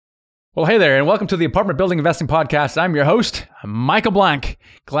Well, hey there, and welcome to the Apartment Building Investing Podcast. I'm your host, Michael Blank.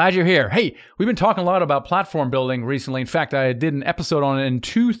 Glad you're here. Hey, we've been talking a lot about platform building recently. In fact, I did an episode on it in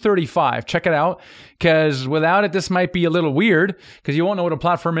 235. Check it out, because without it, this might be a little weird, because you won't know what a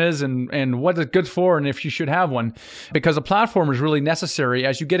platform is and what it's good for and if you should have one. Because a platform is really necessary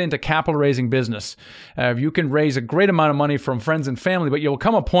as you get into capital raising business. You can raise a great amount of money from friends and family, but you'll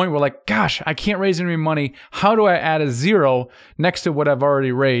come a point where like, gosh, I can't raise any money. How do I add a zero next to what I've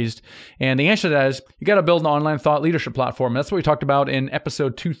already raised? And the answer to that is you got to build an online thought leadership platform. That's what we talked about in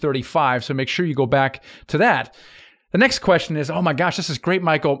episode 235. So make sure you go back to that. The next question is, oh my gosh, this is great,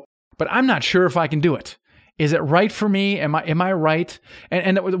 Michael, but I'm not sure if I can do it. Is it right for me? Am I right?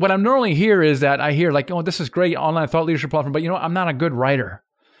 And what I'm normally hear is that I hear like, oh, this is great, online thought leadership platform, but you know what? I'm not a good writer.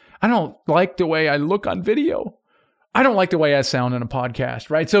 I don't like the way I look on video. I don't like the way I sound in a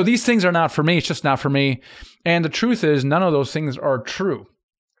podcast, right? So these things are not for me. It's just not for me. And the truth is none of those things are true.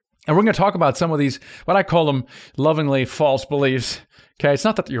 And we're going to talk about some of these, what I call them lovingly false beliefs. Okay, it's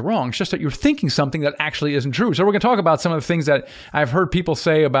not that you're wrong. It's just that you're thinking something that actually isn't true. So we're going to talk about some of the things that I've heard people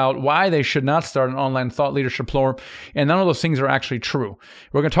say about why they should not start an online thought leadership platform. And none of those things are actually true.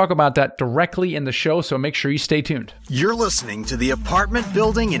 We're going to talk about that directly in the show. So make sure you stay tuned. You're listening to the Apartment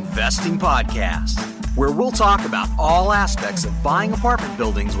Building Investing Podcast, where we'll talk about all aspects of buying apartment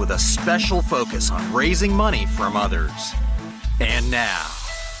buildings with a special focus on raising money from others. And now,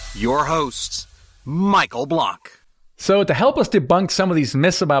 your host, Michael Blank. So to help us debunk some of these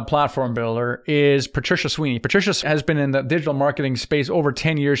myths about Platform Builder is Patricia Sweeney. Patricia has been in the digital marketing space over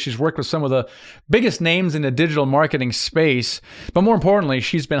 10 years. She's worked with some of the biggest names in the digital marketing space. But more importantly,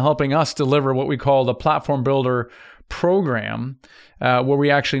 she's been helping us deliver what we call the Platform Builder program, where we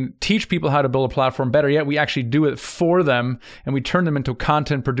actually teach people how to build a platform. Better yet, we actually do it for them, and we turn them into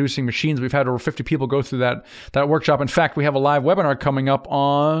content producing machines. We've had over 50 people go through that workshop. In fact, we have a live webinar coming up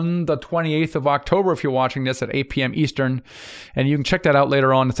on the 28th of October if you're watching this at 8 p.m. Eastern, and you can check that out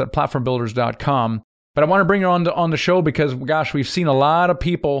later on. It's at platformbuilders.com. But I want to bring her on the show because, gosh, we've seen a lot of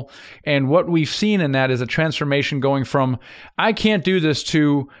people, and what we've seen in that is a transformation going from, I can't do this,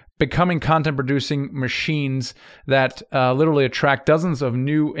 to becoming content-producing machines that literally attract dozens of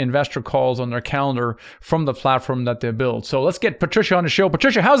new investor calls on their calendar from the platform that they build. So let's get Patricia on the show.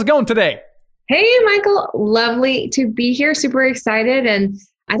 Patricia, how's it going today? Hey, Michael. Lovely to be here. Super excited. And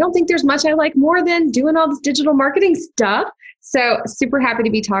I don't think there's much I like more than doing all this digital marketing stuff. So super happy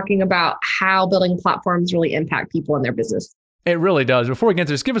to be talking about how building platforms really impact people in their business. It really does. Before we get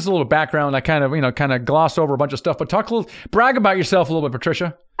into this, give us a little background. I kind of glossed over a bunch of stuff, but brag about yourself a little bit,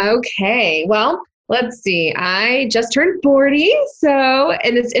 Patricia. Okay. Well, let's see. I just turned 40.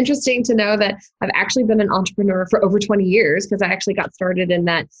 And it's interesting to know that I've actually been an entrepreneur for over 20 years because I actually got started in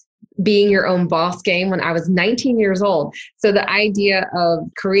that being your own boss game when I was 19 years old. So the idea of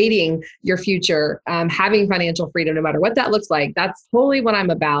creating your future, having financial freedom, no matter what that looks like, that's totally what I'm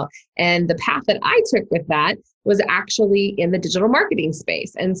about. And the path that I took with that was actually in the digital marketing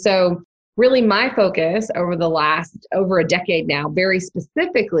space. And so really my focus over a decade now, very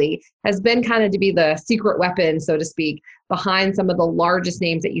specifically, has been kind of to be the secret weapon, so to speak, behind some of the largest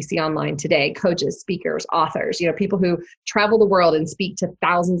names that you see online today: coaches, speakers, authors, people who travel the world and speak to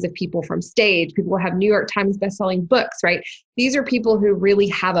thousands of people from stage, people who have New York Times bestselling books, right? These are people who really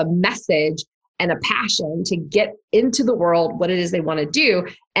have a message and a passion to get into the world what it is they want to do.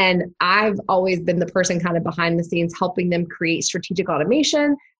 And I've always been the person kind of behind the scenes helping them create strategic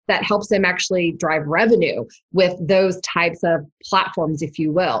automation that helps them actually drive revenue with those types of platforms, if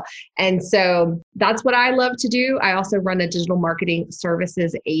you will. And so that's what I love to do. I also run a digital marketing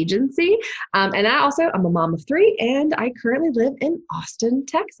services agency. And I'm a mom of 3, and I currently live in Austin,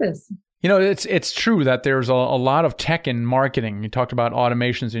 Texas. It's true that there's a lot of tech in marketing. You talked about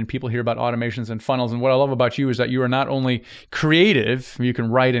automations, and people hear about automations and funnels. And what I love about you is that you are not only creative, you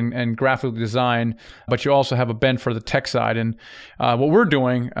can write and graphically design, but you also have a bent for the tech side. And what we're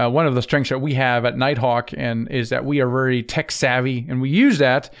doing, one of the strengths that we have at Nighthawk is that we are very tech savvy, and we use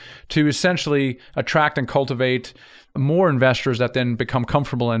that to essentially attract and cultivate more investors that then become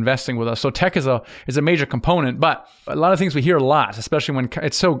comfortable investing with us. So tech is a major component, but a lot of things we hear a lot, especially when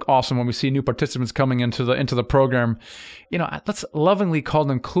it's so awesome when we see new participants coming into the program. Let's lovingly call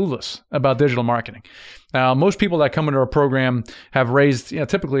them clueless about digital marketing. Now, most people that come into our program have raised,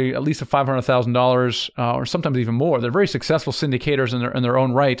 typically at least $500,000 or sometimes even more. They're very successful syndicators in their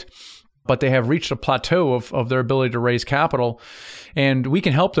own right, but they have reached a plateau of their ability to raise capital. And we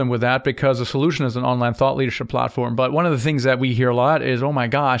can help them with that because the solution is an online thought leadership platform. But one of the things that we hear a lot is, oh my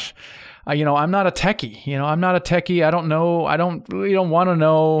gosh, I'm not a techie. I'm not a techie. I don't know. I don't want to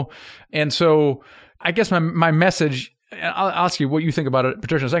know. And so I guess my message I'll ask you what you think about it,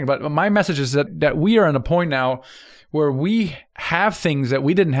 Patricia, in a second. But my message is that we are at a point now where we have things that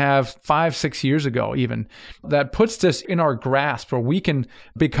we didn't have 5-6 years ago, even, that puts this in our grasp, where we can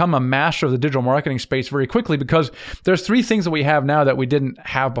become a master of the digital marketing space very quickly, because there's 3 things that we have now that we didn't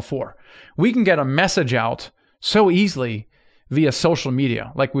have before. We can get a message out so easily via social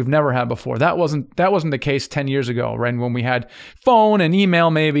media like we've never had before. That wasn't the case 10 years ago, right? When we had phone and email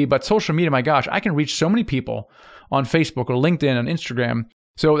maybe, but social media, my gosh, I can reach so many people on Facebook or LinkedIn and Instagram.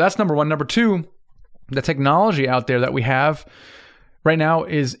 So that's number 1. Number 2, the technology out there that we have right now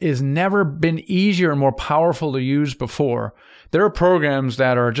is never been easier and more powerful to use before. There are programs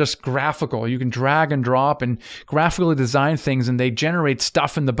that are just graphical. You can drag and drop and graphically design things, and they generate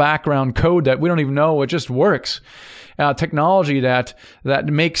stuff in the background, code that we don't even know. It just works. Technology that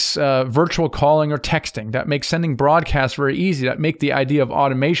makes virtual calling or texting, that makes sending broadcasts very easy, that make the idea of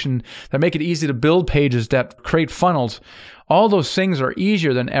automation, that make it easy to build pages, that create funnels. All those things are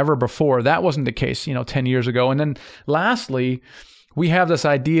easier than ever before. That wasn't the case, 10 years ago. And then lastly, we have this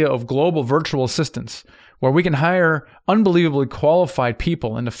idea of global virtual assistants, where we can hire unbelievably qualified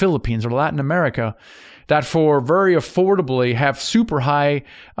people in the Philippines or Latin America that for very affordably have super high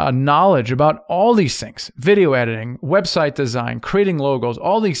knowledge about all these things: video editing, website design, creating logos,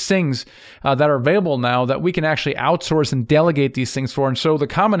 all these things that are available now that we can actually outsource and delegate these things for. And so the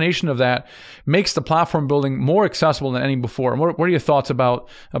combination of that makes the platform building more accessible than any before. And what are your thoughts about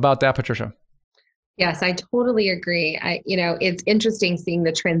that, Patricia? Yes, I totally agree. It's interesting seeing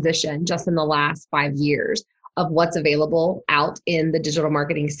the transition just in the last 5 years of what's available out in the digital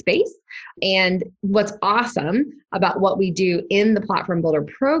marketing space. And what's awesome about what we do in the Platform Builder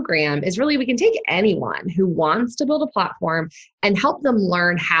program is really we can take anyone who wants to build a platform and help them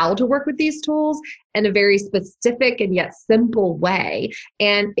learn how to work with these tools in a very specific and yet simple way.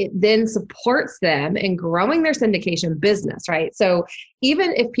 And it then supports them in growing their syndication business, right? So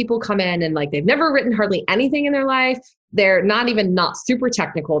even if people come in and they've never written hardly anything in their life, they're not super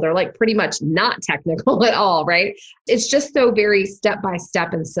technical. They're pretty much not technical at all, right? It's just so very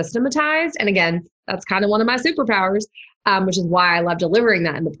step-by-step and systematized. And again, that's kind of one of my superpowers, which is why I love delivering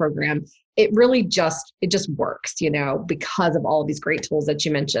that in the program. It really just works, because of all of these great tools that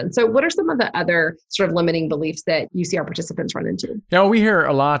you mentioned. So what are some of the other sort of limiting beliefs that you see our participants run into? We hear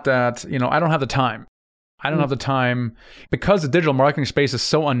a lot that, I don't have the time. I don't have the time because the digital marketing space is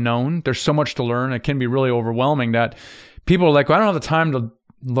so unknown. There's so much to learn. It can be really overwhelming that people are like, well, I don't have the time to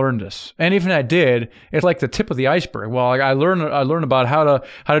learn this. And even I did, it's like the tip of the iceberg. Well, I learned about how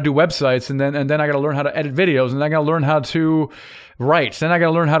to do websites, and then I got to learn how to edit videos, and I got to learn how to write. Then I got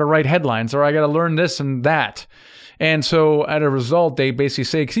to learn how to write headlines, or I got to learn this and that. And so as a result, they basically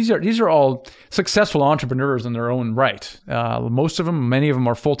say, because these are all successful entrepreneurs in their own right. Most of them, many of them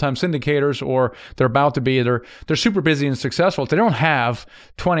are full-time syndicators, or they're about to be. They're super busy and successful. They don't have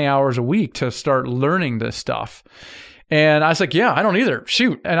 20 hours a week to start learning this stuff. And I was like, yeah, I don't either.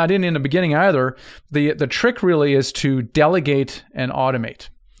 Shoot. And I didn't in the beginning either. The trick really is to delegate and automate.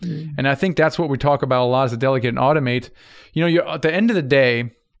 Mm. And I think that's what we talk about a lot, is to delegate and automate. You're, at the end of the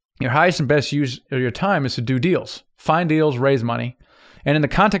day, your highest and best use of your time is to do deals, find deals, raise money. And in the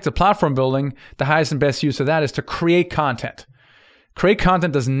context of platform building, the highest and best use of that is to create content. Create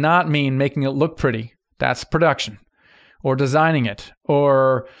content does not mean making it look pretty. That's production. Or designing it,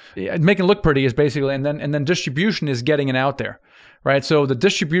 or making it look pretty is basically, and then distribution is getting it out there, right? So the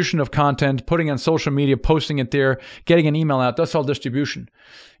distribution of content, putting it on social media, posting it there, getting an email out, that's all distribution.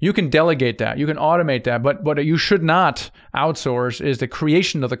 You can delegate that, you can automate that, but what you should not outsource is the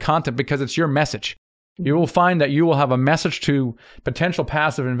creation of the content, because it's your message. You will find that you will have a message to potential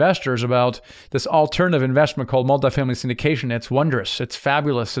passive investors about this alternative investment called multifamily syndication. It's wondrous. It's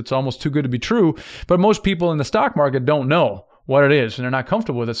fabulous. It's almost too good to be true. But most people in the stock market don't know what it is, and they're not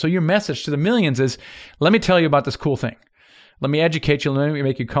comfortable with it. So your message to the millions is, let me tell you about this cool thing. Let me educate you, let me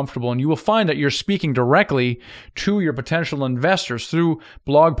make you comfortable. And you will find that you're speaking directly to your potential investors through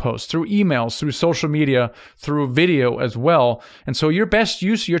blog posts, through emails, through social media, through video as well. And so your best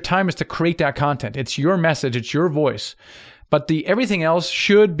use of your time is to create that content. It's your message, it's your voice. But everything else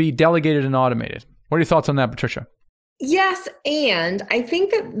should be delegated and automated. What are your thoughts on that, Patricia? Yes. And I think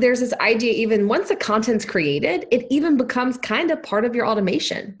that there's this idea, even once the content's created, it even becomes kind of part of your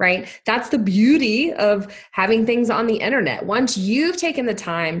automation, right? That's the beauty of having things on the internet. Once you've taken the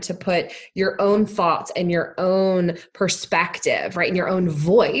time to put your own thoughts and your own perspective, right, and your own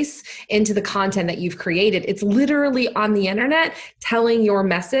voice into the content that you've created, it's literally on the internet telling your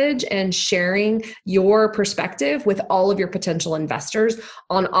message and sharing your perspective with all of your potential investors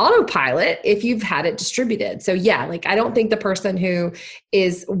on autopilot if you've had it distributed. So yeah, I don't think the person who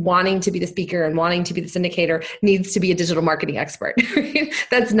is wanting to be the speaker and wanting to be the syndicator needs to be a digital marketing expert.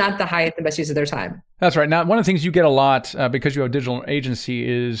 That's not the highest and best use of their time. That's right. Now, one of the things you get a lot because you have a digital agency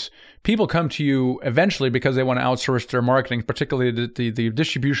is people come to you eventually because they want to outsource their marketing, particularly the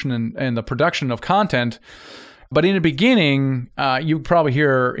distribution and the production of content. But in the beginning, you probably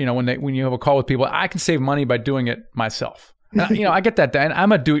hear, when you have a call with people, I can save money by doing it myself. And, I get that. And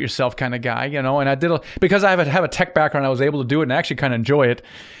I'm a do-it-yourself kind of guy, and I did because I have a tech background. I was able to do it and actually kind of enjoy it.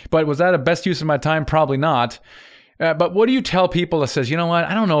 But was that a best use of my time? Probably not. But what do you tell people that says, you know what,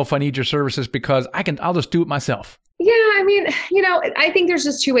 I don't know if I need your services because I'll just do it myself? Yeah, I mean, I think there's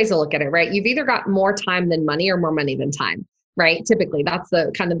just two ways to look at it, right? You've either got more time than money or more money than time, right? Typically, that's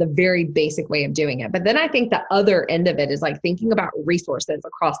the kind of the very basic way of doing it. But then I think the other end of it is like thinking about resources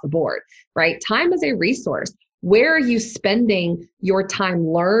across the board, right? Time is a resource. Where are you spending your time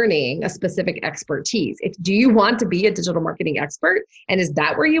learning a specific expertise? Do you want to be a digital marketing expert? And is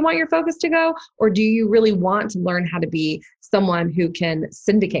that where you want your focus to go? Or do you really want to learn how to be someone who can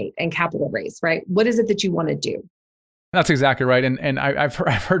syndicate and capital raise, right? What is it that you want to do? That's exactly right. And I've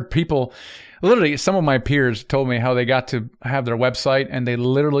heard people, literally some of my peers told me how they got to have their website and they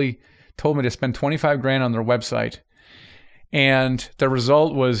literally told me to spend 25 grand on their website. And the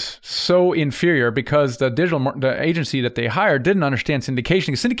result was so inferior because the agency that they hired didn't understand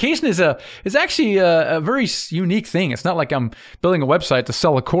syndication. Syndication is actually a very unique thing. It's not like I'm building a website to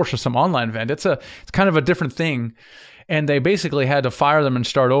sell a course or some online event. It's kind of a different thing. And they basically had to fire them and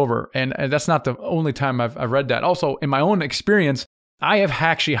start over. And that's not the only time I've read that. Also, in my own experience, I have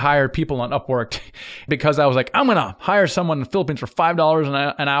actually hired people on Upwork because I was like, I'm going to hire someone in the Philippines for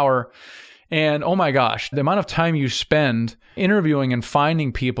 $5 an hour. And oh my gosh, the amount of time you spend interviewing and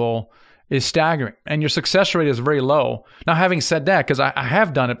finding people is staggering. And your success rate is very low. Now, having said that, because I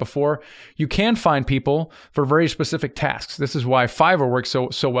have done it before, you can find people for very specific tasks. This is why Fiverr works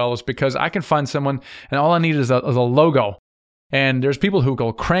so well, is because I can find someone and all I need is a logo. And there's people who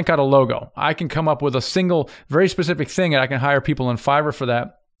go crank out a logo. I can come up with a single, very specific thing and I can hire people in Fiverr for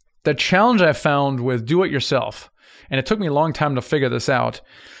that. The challenge I found with do-it-yourself, and it took me a long time to figure this out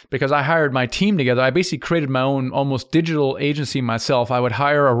because I hired my team together. I basically created my own almost digital agency myself. I would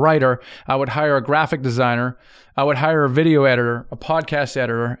hire a writer. I would hire a graphic designer. I would hire a video editor, a podcast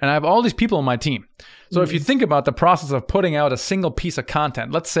editor, and I have all these people on my team. So if you think about the process of putting out a single piece of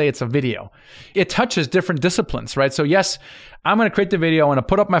content, let's say it's a video, it touches different disciplines, right? So yes, I'm going to create the video. I'm going to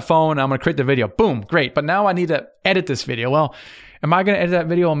put up my phone. I'm going to create the video. Boom, great. But now I need to edit this video. Well, am I going to edit that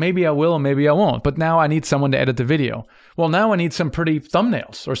video? Well, maybe I will, and maybe I won't. But now I need someone to edit the video. Well, now I need some pretty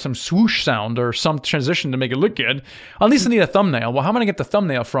thumbnails or some swoosh sound or some transition to make it look good. At least I need a thumbnail. Well, how am I going to get the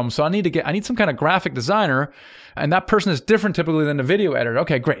thumbnail from? So I need some kind of graphic designer, and that person is different typically than the video editor.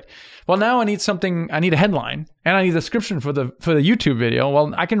 Okay, great. Well, now I need a headline, and I need a description for the YouTube video.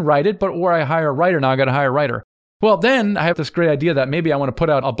 Well, I can write it, or I hire a writer. Now I got to hire a writer. Well, then I have this great idea that maybe I want to put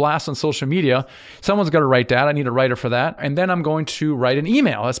out a blast on social media. Someone's got to write that. I need a writer for that. And then I'm going to write an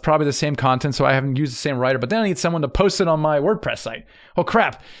email. That's probably the same content, so I haven't used the same writer. But then I need someone to post it on my WordPress site. Oh,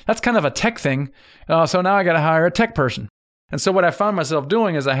 crap. That's kind of a tech thing. So now I got to hire a tech person. And so what I found myself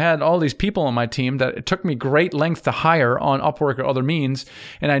doing is I had all these people on my team that it took me great length to hire on Upwork or other means.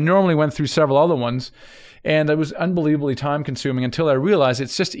 And I normally went through several other ones. And it was unbelievably time consuming until I realized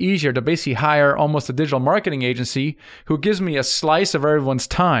it's just easier to basically hire almost a digital marketing agency who gives me a slice of everyone's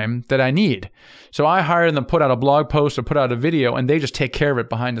time that I need. So I hire them, put out a blog post or put out a video, and they just take care of it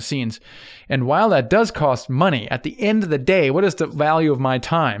behind the scenes. And while that does cost money, at the end of the day, what is the value of my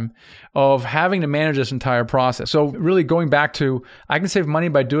time of having to manage this entire process? So really going back to, I can save money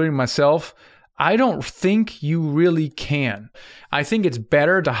by doing it myself. I don't think you really can. I think it's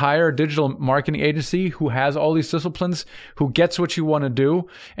better to hire a digital marketing agency who has all these disciplines, who gets what you want to do,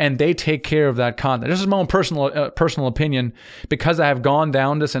 and they take care of that content. This is my own personal opinion because I have gone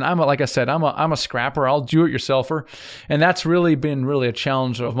down this, and like I said, I'm a scrapper. I'll do-it-yourselfer, and that's really been a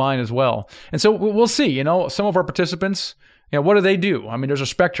challenge of mine as well. And so we'll see. Some of our participants, what do they do? I mean, there's a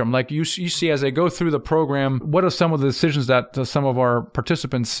spectrum. Like you see as they go through the program, what are some of the decisions that some of our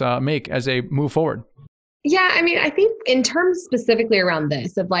participants make as they move forward? Yeah, I mean, I think in terms specifically around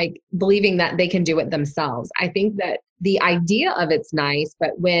this of like believing that they can do it themselves, I think that the idea of it's nice,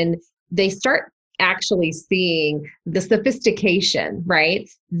 but when they start actually seeing the sophistication, right,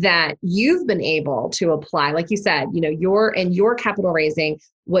 that you've been able to apply, like you said, your capital raising,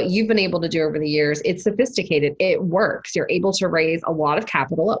 what you've been able to do over the years, it's sophisticated, it works. You're able to raise a lot of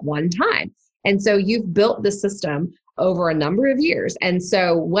capital at one time. And so you've built the system over a number of years. And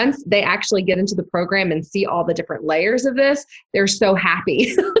so once they actually get into the program and see all the different layers of this, they're so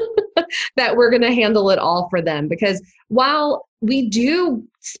happy that we're going to handle it all for them. Because while we do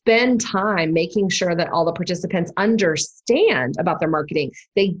spend time making sure that all the participants understand about their marketing,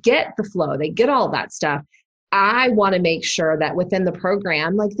 they get the flow, they get all that stuff, I want to make sure that within the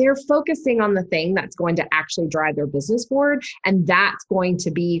program, like they're focusing on the thing that's going to actually drive their business forward. And that's going to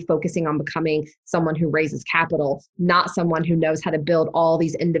be focusing on becoming someone who raises capital, not someone who knows how to build all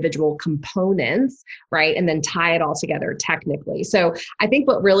these individual components, right? And then tie it all together technically. So I think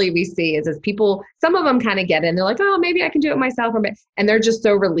what really we see is people, some of them kind of get in, they're like, oh, maybe I can do it myself. And they're just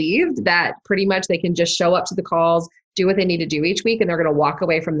so relieved that pretty much they can just show up to the calls, do what they need to do each week, and they're going to walk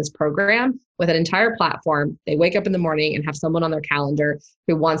away from this program with an entire platform. They wake up in the morning and have someone on their calendar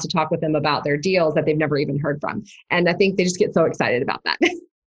who wants to talk with them about their deals that they've never even heard from. And I think they just get so excited about that.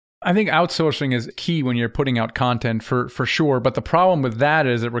 I think outsourcing is key when you're putting out content for sure. But the problem with that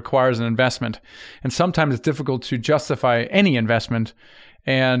is it requires an investment. And sometimes it's difficult to justify any investment.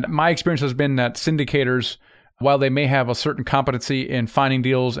 And my experience has been that syndicators, while they may have a certain competency in finding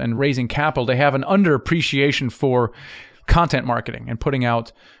deals and raising capital, they have an underappreciation for content marketing and putting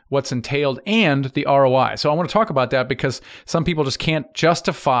out what's entailed and the ROI. So I want to talk about that because some people just can't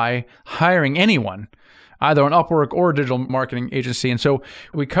justify hiring anyone, either an Upwork or a digital marketing agency. And so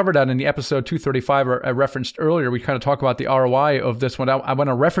we covered that in the episode 235 I referenced earlier. We kind of talk about the ROI of this one. I want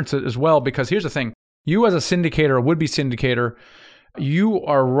to reference it as well because here's the thing. You as a syndicator or would-be syndicator, you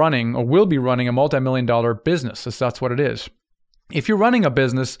are running or will be running a multi-million-dollar business. That's what it is. If you're running a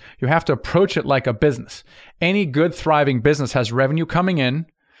business, you have to approach it like a business. Any good, thriving business has revenue coming in,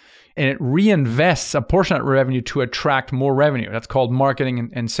 and it reinvests a portion of that revenue to attract more revenue. That's called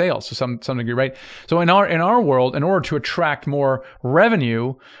marketing and sales to some degree, right? So in our world, in order to attract more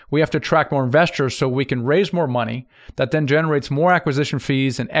revenue, we have to attract more investors so we can raise more money that then generates more acquisition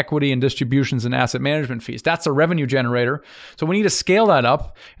fees and equity and distributions and asset management fees. That's a revenue generator. So we need to scale that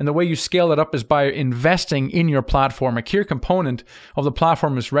up. And the way you scale that up is by investing in your platform. A key component of the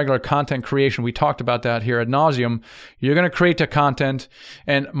platform is regular content creation. We talked about that here ad nauseum. You're going to create the content,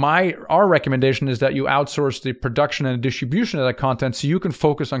 and our recommendation is that you outsource the production and distribution of that content so you can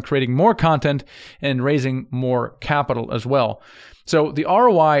focus on creating more content and raising more capital as well. So the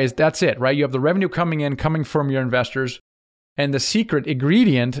ROI that's it, right? You have the revenue coming from your investors. And the secret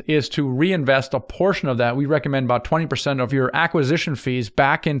ingredient is to reinvest a portion of that. We recommend about 20% of your acquisition fees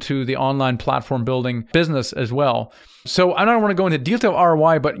back into the online platform building business as well. So I don't want to go into detail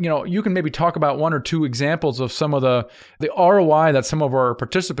ROI, but you can maybe talk about one or two examples of some of the ROI that some of our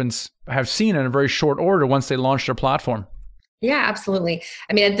participants have seen in a very short order once they launch their platform. Yeah, absolutely.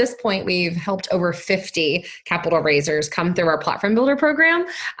 I mean, at this point, we've helped over 50 capital raisers come through our Platform Builder program.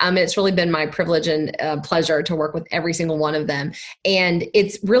 It's really been my privilege and pleasure to work with every single one of them. And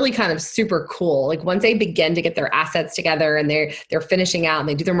it's really kind of super cool. Like once they begin to get their assets together and they're finishing out and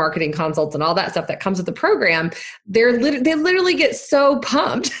they do their marketing consults and all that stuff that comes with the program, they literally get so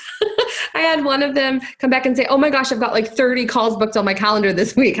pumped. I had one of them come back and say, oh my gosh, I've got like 30 calls booked on my calendar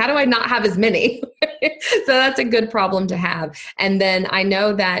this week. How do I not have as many? So that's a good problem to have. And then I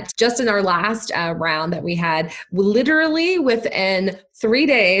know that just in our last round that we had, literally within 3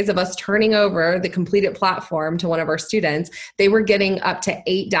 days of us turning over the completed platform to one of our students, they were getting up to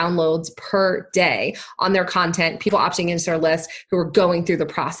 8 downloads per day on their content, people opting into their list who were going through the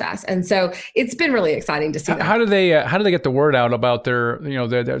process. And so it's been really exciting to see that. How do they get the word out about their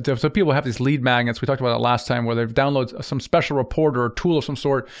so people have these lead magnets. We talked about that last time where they've downloaded some special report or a tool of some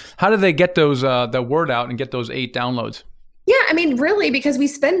sort. How do they get those the word out and get those 8 downloads? Yeah, I mean, really, because we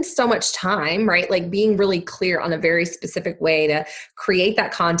spend so much time, right? Like being really clear on a very specific way to create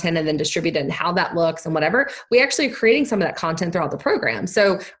that content and then distribute it and how that looks and whatever. We actually are creating some of that content throughout the program.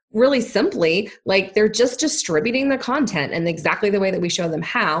 So really simply, like they're just distributing the content in exactly the way that we show them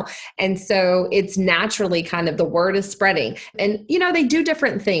how. And so it's naturally kind of the word is spreading. And, they do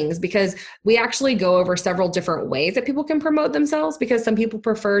different things because we actually go over several different ways that people can promote themselves because some people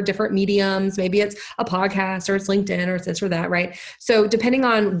prefer different mediums. Maybe it's a podcast or it's LinkedIn or it's this or that, right? So depending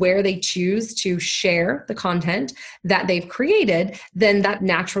on where they choose to share the content that they've created, then that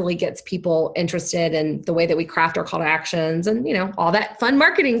naturally gets people interested in the way that we craft our call to actions and, all that fun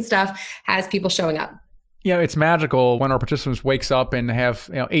marketing stuff has people showing up. Yeah, it's magical when our participants wakes up and have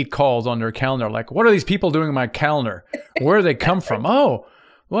 8 calls on their calendar. Like, what are these people doing in my calendar? Where do they come from? Oh,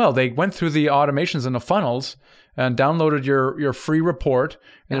 well, they went through the automations and the funnels and downloaded your free report,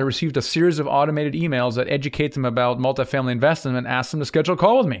 and they received a series of automated emails that educate them about multifamily investment and ask them to schedule a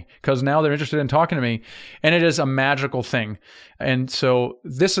call with me because now they're interested in talking to me. And it is a magical thing. And so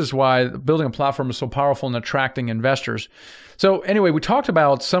this is why building a platform is so powerful in attracting investors. So anyway, we talked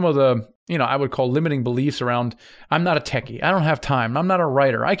about some of the I would call limiting beliefs around, I'm not a techie. I don't have time. I'm not a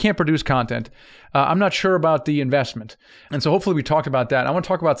writer. I can't produce content. I'm not sure about the investment. And so hopefully we talked about that. I want to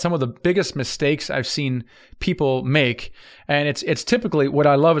talk about some of the biggest mistakes I've seen people make. And it's typically, what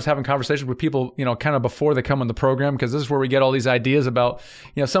I love is having conversations with people, kind of before they come on the program, because this is where we get all these ideas about,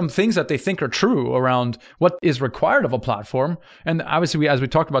 some things that they think are true around what is required of a platform. And obviously, as we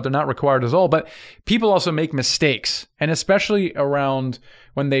talked about, they're not required at all, but people also make mistakes. And especially around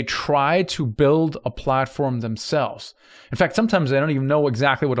when they try to build a platform themselves. In fact, sometimes they don't even know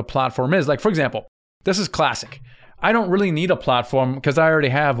exactly what a platform is. Like, for example, this is classic. I don't really need a platform because I already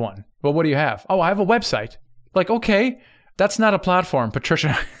have one. Well, what do you have? Oh, I have a website. Like, okay, that's not a platform.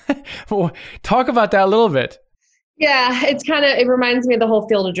 Patricia, talk about that a little bit. Yeah, it reminds me of the whole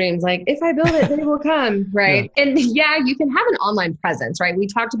Field of Dreams. Like, if I build it, they will come, right? Yeah. And yeah, you can have an online presence, right? We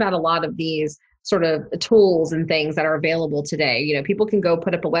talked about a lot of these sort of tools and things that are available today. People can go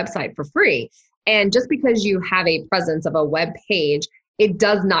put up a website for free. And just because you have a presence of a web page, it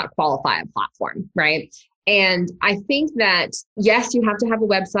does not qualify a platform, right? And I think that, yes, you have to have a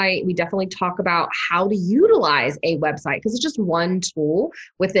website. We definitely talk about how to utilize a website because it's just one tool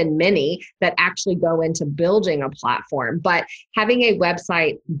within many that actually go into building a platform. But having a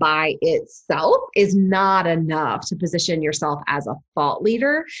website by itself is not enough to position yourself as a thought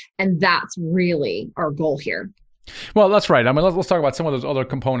leader. And that's really our goal here. Well, that's right. I mean, let's talk about some of those other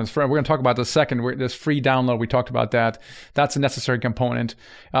components. We're going to talk about the second, this free download. We talked about that. That's a necessary component.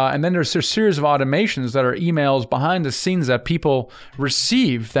 And then there's a series of automations that are emails behind the scenes that people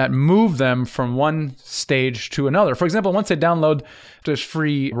receive that move them from one stage to another. For example, once they download this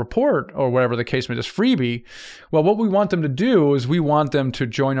free report or whatever the case may be, this freebie, well, what we want them to do is we want them to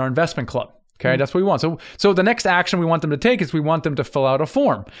join our investment club. Okay, that's what we want. So the next action we want them to take is we want them to fill out a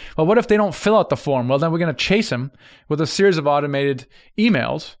form. Well, what if they don't fill out the form? Well, then we're going to chase them with a series of automated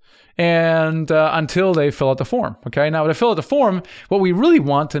emails and until they fill out the form. Okay, now to fill out the form, what we really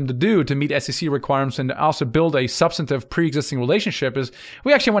want them to do to meet SEC requirements and also build a substantive pre-existing relationship is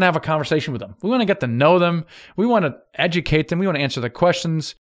we actually want to have a conversation with them. We want to get to know them. We want to educate them. We want to answer the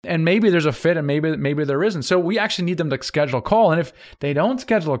questions. And maybe there's a fit and maybe there isn't. So we actually need them to schedule a call. And if they don't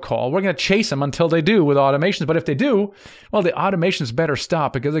schedule a call, we're going to chase them until they do with automations. But if they do, well, the automations better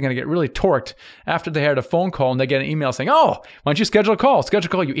stop because they're going to get really torqued after they had a phone call and they get an email saying, oh, why don't you schedule a call? Schedule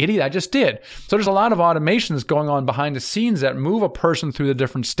a call, you idiot, I just did. So there's a lot of automations going on behind the scenes that move a person through the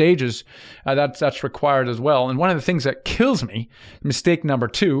different stages. That's required as well. And one of the things that kills me, mistake number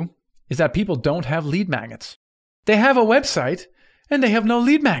 2, is that people don't have lead magnets. They have a website, and they have no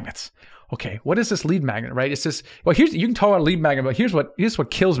lead magnets. Okay, what is this lead magnet, right? It's this, well, you can talk about a lead magnet, but here's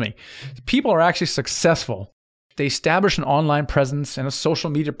what kills me. People are actually successful. They establish an online presence and a social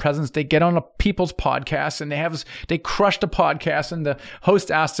media presence. They get on people's podcasts and they crush the podcast and the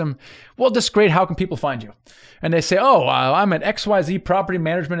host asks them, well, this is great. How can people find you? And they say, oh, I'm at XYZ Property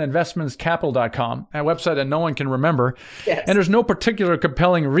Management Investments Capital.com, a website that no one can remember. Yes. And there's no particular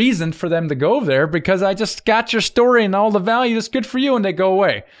compelling reason for them to go there because I just got your story and all the value is good for you and they go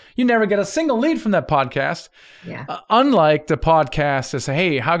away. You never get a single lead from that podcast. Yeah. Unlike the podcast that say,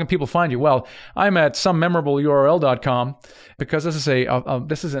 hey, how can people find you? Well, I'm at somememorableuRL.com because this is a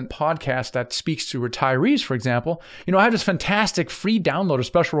podcast that speaks to retirees, for example. I have this fantastic free download, a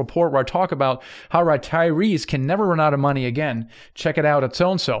special report where I talk about how retirees can never run out of money again. Check it out at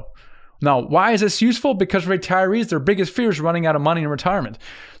so-and-so. Now, why is this useful? Because retirees, their biggest fear is running out of money in retirement.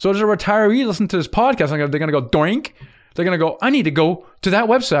 So as a retiree listening to this podcast, they're going to go, doink. They're going to go, I need to go to that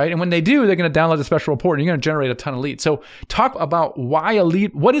website. And when they do, they're going to download the special report and you're going to generate a ton of leads. So talk about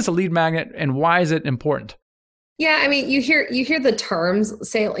what is a lead magnet and why is it important? Yeah, I mean, you hear the terms,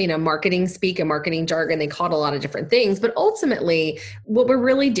 say, marketing speak and marketing jargon, they call it a lot of different things. But ultimately, what we're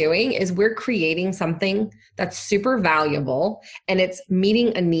really doing is we're creating something that's super valuable and it's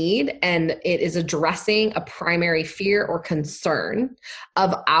meeting a need and it is addressing a primary fear or concern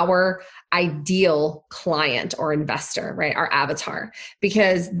of our ideal client or investor, right? Our avatar.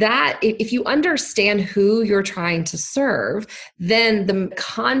 Because that, if you understand who you're trying to serve, then the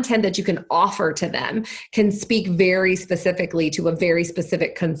content that you can offer to them can speak very specifically to a very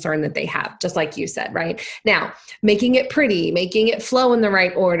specific concern that they have, just like you said, right? Now, making it pretty, making it flow in the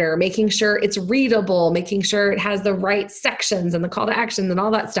right order, making sure it's readable, making sure it has the right sections and the call to actions and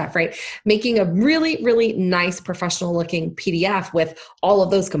all that stuff, right? Making a really, really nice professional looking PDF with all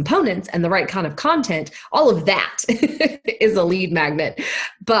of those components and the right kind of content, all of that is a lead magnet.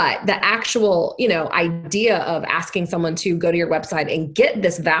 But the actual, idea of asking someone to go to your website and get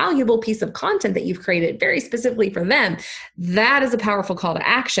this valuable piece of content that you've created very specifically for them, that is a powerful call to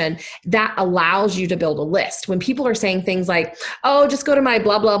action that allows you to build a list. When people are saying things like, oh, just go to my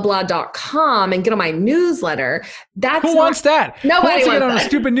blah, blah, blah.com and get on my newsletter, that's Who wants that? Nobody wants to get on that. a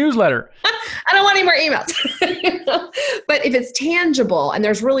stupid newsletter. I don't want any more emails. But if it's tangible and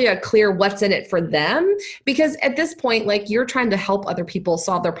there's really a clear what's in it for them, because at this point, like, you're trying to help other people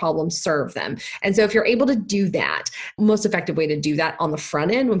solve their problems, serve them. And so if you're able to do that, most effective way to do that on the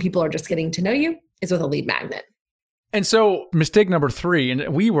front end when people are just getting to know you is with a lead magnet. And so mistake number 3,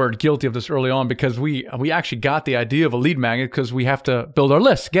 and we were guilty of this early on because we actually got the idea of a lead magnet because we have to build our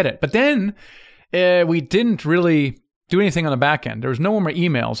list, get it. But then we didn't really do anything on the back end. There was no more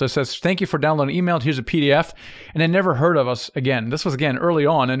emails that says, thank you for downloading email. Here's a PDF. And they never heard of us again. This was, again, early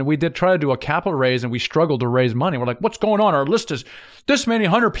on. And we did try to do a capital raise and we struggled to raise money. We're like, what's going on? Our list is this many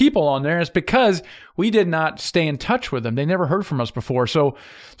 100 people on there. It's because we did not stay in touch with them. They never heard from us before. So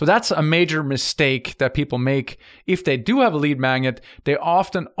that's a major mistake that people make. If they do have a lead magnet, they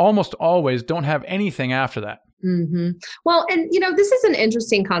often, almost always, don't have anything after that. Mm-hmm. Well, and this is an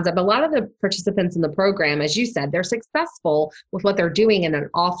interesting concept. A lot of the participants in the program, as you said, they're successful with what they're doing in an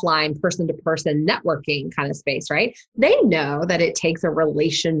offline person-to-person networking kind of space, right? They know that it takes a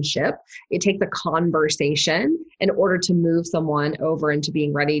relationship, it takes a conversation in order to move someone over into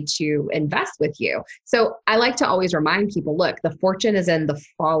being ready to invest with you. So I like to always remind people, look, the fortune is in the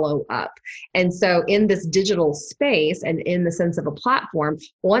follow-up. And so in this digital space and in the sense of a platform,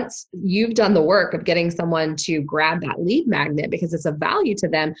 once you've done the work of getting someone to grab that lead magnet because it's of value to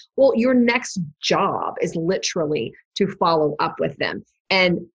them, well, your next job is literally to follow up with them.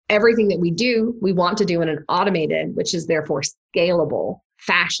 And everything that we do, we want to do in an automated, which is therefore scalable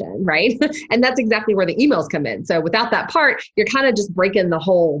fashion, right? And that's exactly where the emails come in. So without that part, you're kind of just breaking the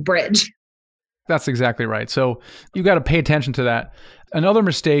whole bridge. That's exactly right. So you got to pay attention to that. Another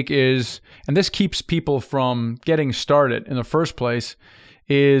mistake is, and this keeps people from getting started in the first place,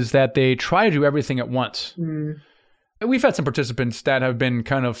 is that they try to do everything at once. We've had some participants that have been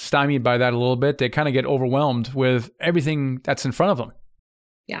kind of stymied by that a little bit. They kind of get overwhelmed with everything that's in front of them.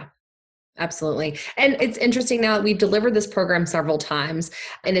 Yeah. Absolutely. And it's interesting now that we've delivered this program several times,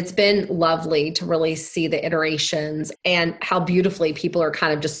 and it's been lovely to really see the iterations and how beautifully people are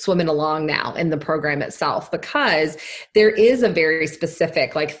kind of just swimming along now in the program itself, because there is a very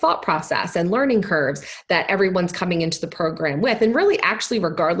specific thought process and learning curves that everyone's coming into the program with. And really, actually,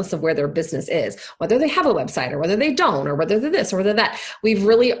 regardless of where their business is, whether they have a website or whether they don't, or whether they're this or whether that, we've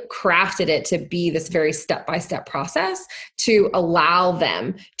really crafted it to be this very step-by-step process to allow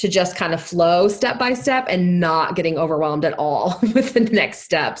them to just kind of flow step by step and not getting overwhelmed at all with the next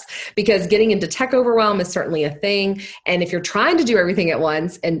steps, because getting into tech overwhelm is certainly a thing. And if you're trying to do everything at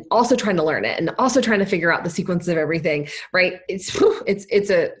once and also trying to learn it and also trying to figure out the sequence of everything, right? It's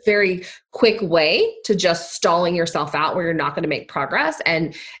a very quick way to just stalling yourself out where you're not going to make progress.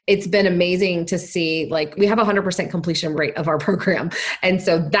 And it's been amazing to see, we have 100% completion rate of our program. And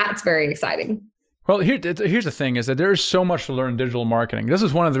so that's very exciting. Well, here's the thing is that there's so much to learn in digital marketing. This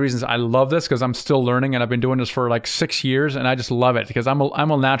is one of the reasons I love this, because I'm still learning, and I've been doing this for 6 years, and I just love it because I'm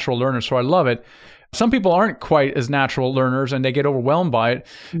a natural learner, so I love it. Some people aren't quite as natural learners and they get overwhelmed by it.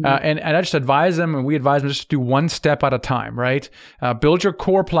 And I just advise them, and we advise them just to do one step at a time, right? Build your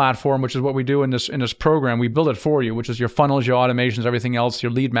core platform, which is what we do in this program. We build it for you, which is your funnels, your automations, everything else,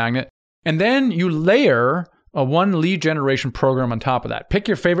 your lead magnet. And then you layer a one lead generation program on top of that. Pick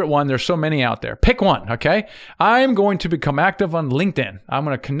your favorite one. There's so many out there. Pick one, okay? I'm going to become active on LinkedIn. I'm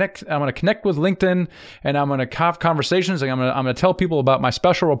going to connect with LinkedIn, and I'm going to have conversations. I'm going to tell people about my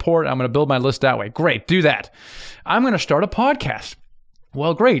special report. I'm going to build my list that way. Great, do that. I'm going to start a podcast.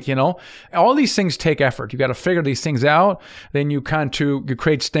 Well, great. All these things take effort. You got to figure these things out. Then you you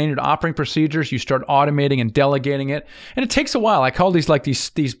create standard operating procedures. You start automating and delegating it. And it takes a while. I call these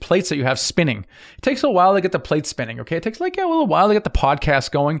these plates that you have spinning. It takes a while to get the plate spinning. Okay. It takes a little while to get the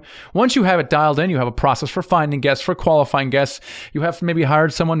podcast going. Once you have it dialed in, you have a process for finding guests, for qualifying guests. You have maybe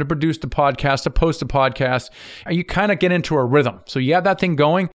hired someone to produce the podcast, to post the podcast. And you kind of get into a rhythm. So you have that thing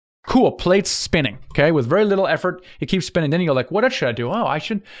going. Cool, plates spinning, okay? With very little effort, it keeps spinning. Then you go what should I do? Oh, I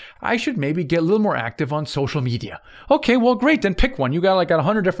should maybe get a little more active on social media. Okay, well, great. Then pick one. You got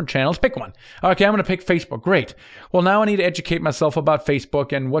 100 different channels. Pick one. Okay, I'm going to pick Facebook. Great. Well, now I need to educate myself about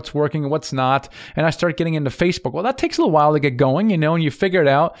Facebook and what's working and what's not. And I start getting into Facebook. Well, that takes a little while to get going, and you figure it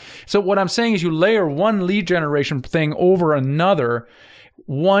out. So what I'm saying is you layer one lead generation thing over another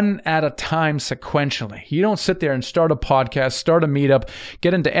one at a time sequentially. You don't sit there and start a podcast, start a meetup,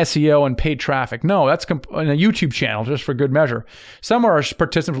 get into SEO and paid traffic. No, that's on a YouTube channel just for good measure. Some are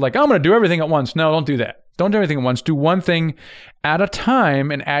participants like, I'm going to do everything at once. No, don't do that. Don't do everything at once. Do one thing at a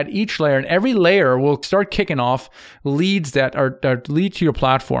time and add each layer. And every layer will start kicking off leads that lead to your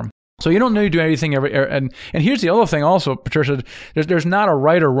platform. So you don't need to do anything and here's the other thing also, Patricia, there's not a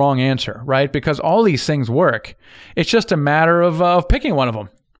right or wrong answer, right? Because all these things work. It's just a matter of picking one of them.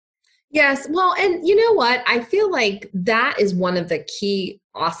 Yes. Well, and you know what? I feel like that is one of the key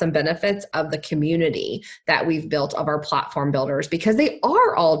awesome benefits of the community that we've built of our platform builders, because they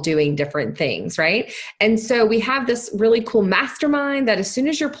are all doing different things, right? And so we have this really cool mastermind that as soon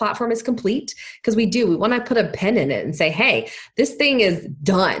as your platform is complete, because we want to put a pin in it and say, hey, this thing is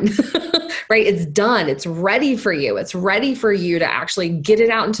done, right? It's done. It's ready for you. It's ready for you to actually get it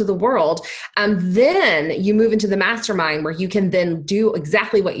out into the world. Then you move into the mastermind where you can then do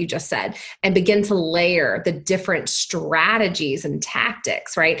exactly what you just said and begin to layer the different strategies and tactics.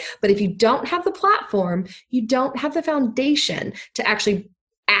 Right? But if you don't have the platform, you don't have the foundation to actually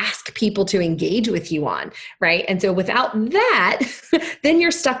ask people to engage with you on, right? And so without that, then you're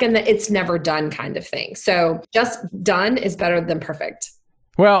stuck in the it's never done kind of thing. So just done is better than perfect.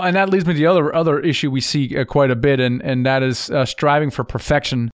 Well, and that leads me to the other issue we see quite a bit, and that is striving for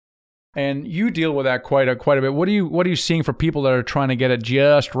perfection. And you deal with that quite a bit. What are you seeing for people that are trying to get it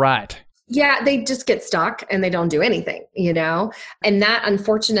just right? Yeah, they just get stuck and they don't do anything, and that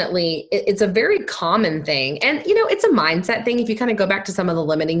unfortunately, it's a very common thing. And, it's a mindset thing. If you kind of go back to some of the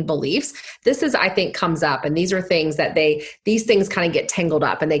limiting beliefs, I think comes up, and these are things that these things kind of get tangled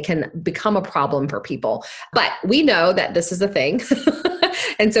up and they can become a problem for people. But we know that this is a thing.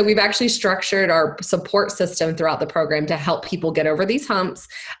 And so we've actually structured our support system throughout the program to help people get over these humps.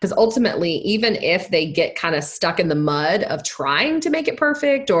 Because ultimately, even if they get kind of stuck in the mud of trying to make it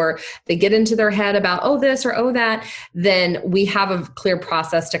perfect, or they get into their head about, oh, this or oh, that, then we have a clear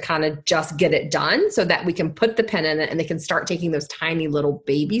process to kind of just get it done so that we can put the pin in it and they can start taking those tiny little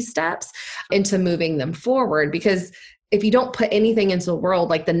baby steps into moving them forward. Because if you don't put anything into the world,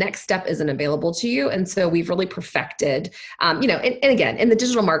 like the next step isn't available to you. And so we've really perfected, and again, in the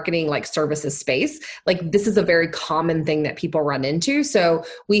digital marketing, like services space, like this is a very common thing that people run into. So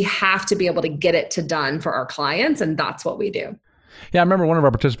we have to be able to get it to done for our clients. And that's what we do. Yeah. I remember one of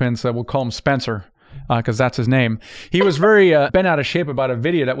our participants, we'll call him Spencer, because that's his name. He was very bent out of shape about a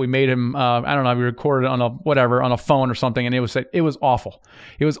video that we made him. I don't know. We recorded on a phone or something, and it was awful.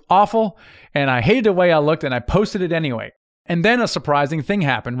 It was awful, and I hated the way I looked, and I posted it anyway. And then a surprising thing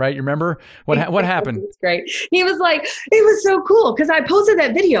happened, right? You remember what happened? It's great. He was like, it was so cool because I posted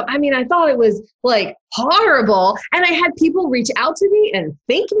that video. I mean, I thought it was like horrible. And I had people reach out to me and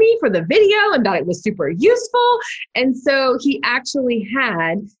thank me for the video and thought it was super useful. And so he actually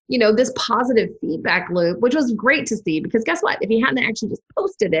had, this positive feedback loop, which was great to see, because guess what? If he hadn't actually just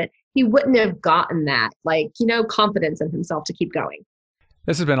posted it, he wouldn't have gotten that, confidence in himself to keep going.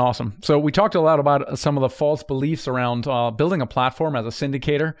 This has been awesome. So we talked a lot about some of the false beliefs around building a platform as a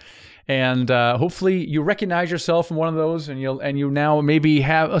syndicator, and hopefully you recognize yourself in one of those, and you now maybe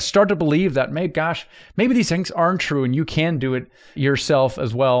have start to believe that maybe these things aren't true, and you can do it yourself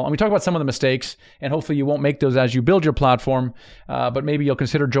as well. And we talk about some of the mistakes, and hopefully you won't make those as you build your platform, but maybe you'll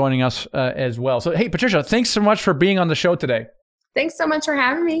consider joining us as well. So hey, Patricia, thanks so much for being on the show today. Thanks so much for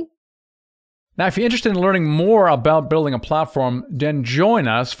having me. Now, if you're interested in learning more about building a platform, then join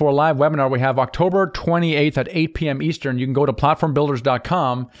us for a live webinar. We have October 28th at 8 p.m. Eastern. You can go to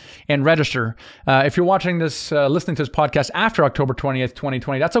platformbuilders.com and register. If you're watching this, listening to this podcast after October 20th,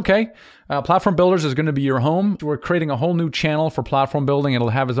 2020, that's okay. Platform Builders is going to be your home. We're creating a whole new channel for platform building. It'll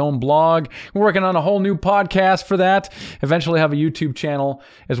have its own blog. We're working on a whole new podcast for that. Eventually have a YouTube channel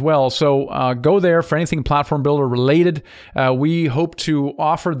as well. So go there for anything platform builder related. We hope to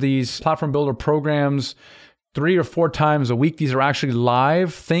offer these platform builder programs 3 or 4 times a week. These are actually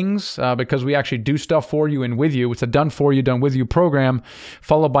live things because we actually do stuff for you and with you. It's a done for you, done with you program,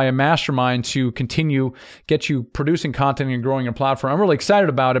 followed by a mastermind to continue, get you producing content and growing your platform. I'm really excited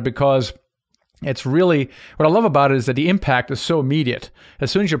about it because it's really, what I love about it is that the impact is so immediate.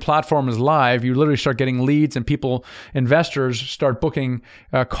 As soon as your platform is live, you literally start getting leads and investors start booking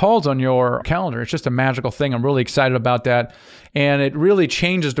calls on your calendar. It's just a magical thing. I'm really excited about that. And it really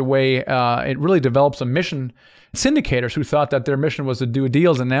changes the way, it really develops a mission syndicators who thought that their mission was to do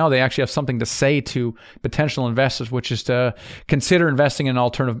deals, and now they actually have something to say to potential investors, which is to consider investing in an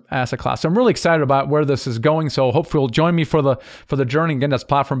alternative asset class. So I'm really excited about where this is going. So hopefully you'll join me for the journey. Again, that's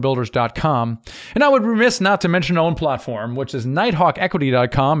platformbuilders.com. And I would be remiss not to mention our own platform, which is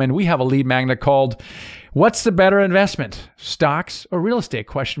nighthawkequity.com, and we have a lead magnet called "What's the better investment, stocks or real estate?" ?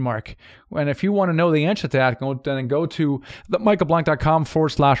 And if you want to know the answer to that, go to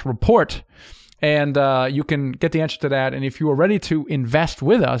michaelblank.com/report. And you can get the answer to that. And if you are ready to invest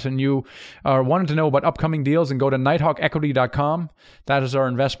with us and you are wanting to know about upcoming deals, and go to nighthawkequity.com. That is our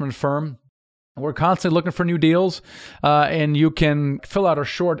investment firm. We're constantly looking for new deals, and you can fill out a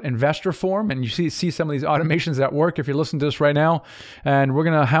short investor form, and you see some of these automations at work if you're listening to this right now. And we're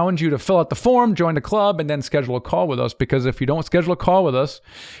going to hound you to fill out the form, join the club, and then schedule a call with us, because if you don't schedule a call with us,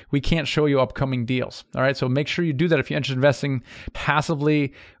 we can't show you upcoming deals. All right, so make sure you do that if you're interested in investing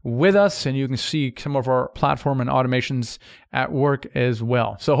passively with us, and you can see some of our platform and automations at work as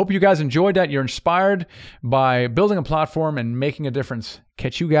well. So I hope you guys enjoyed that. You're inspired by building a platform and making a difference.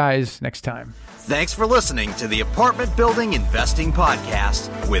 Catch you guys next time. Thanks for listening to the Apartment Building Investing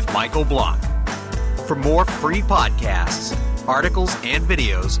Podcast with Michael Blank. For more free podcasts, articles, and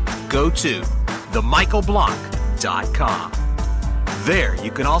videos, go to themichaelblank.com. There,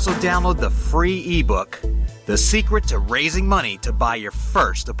 you can also download the free ebook, The Secret to Raising Money to Buy Your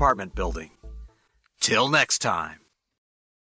First Apartment Building. Till next time.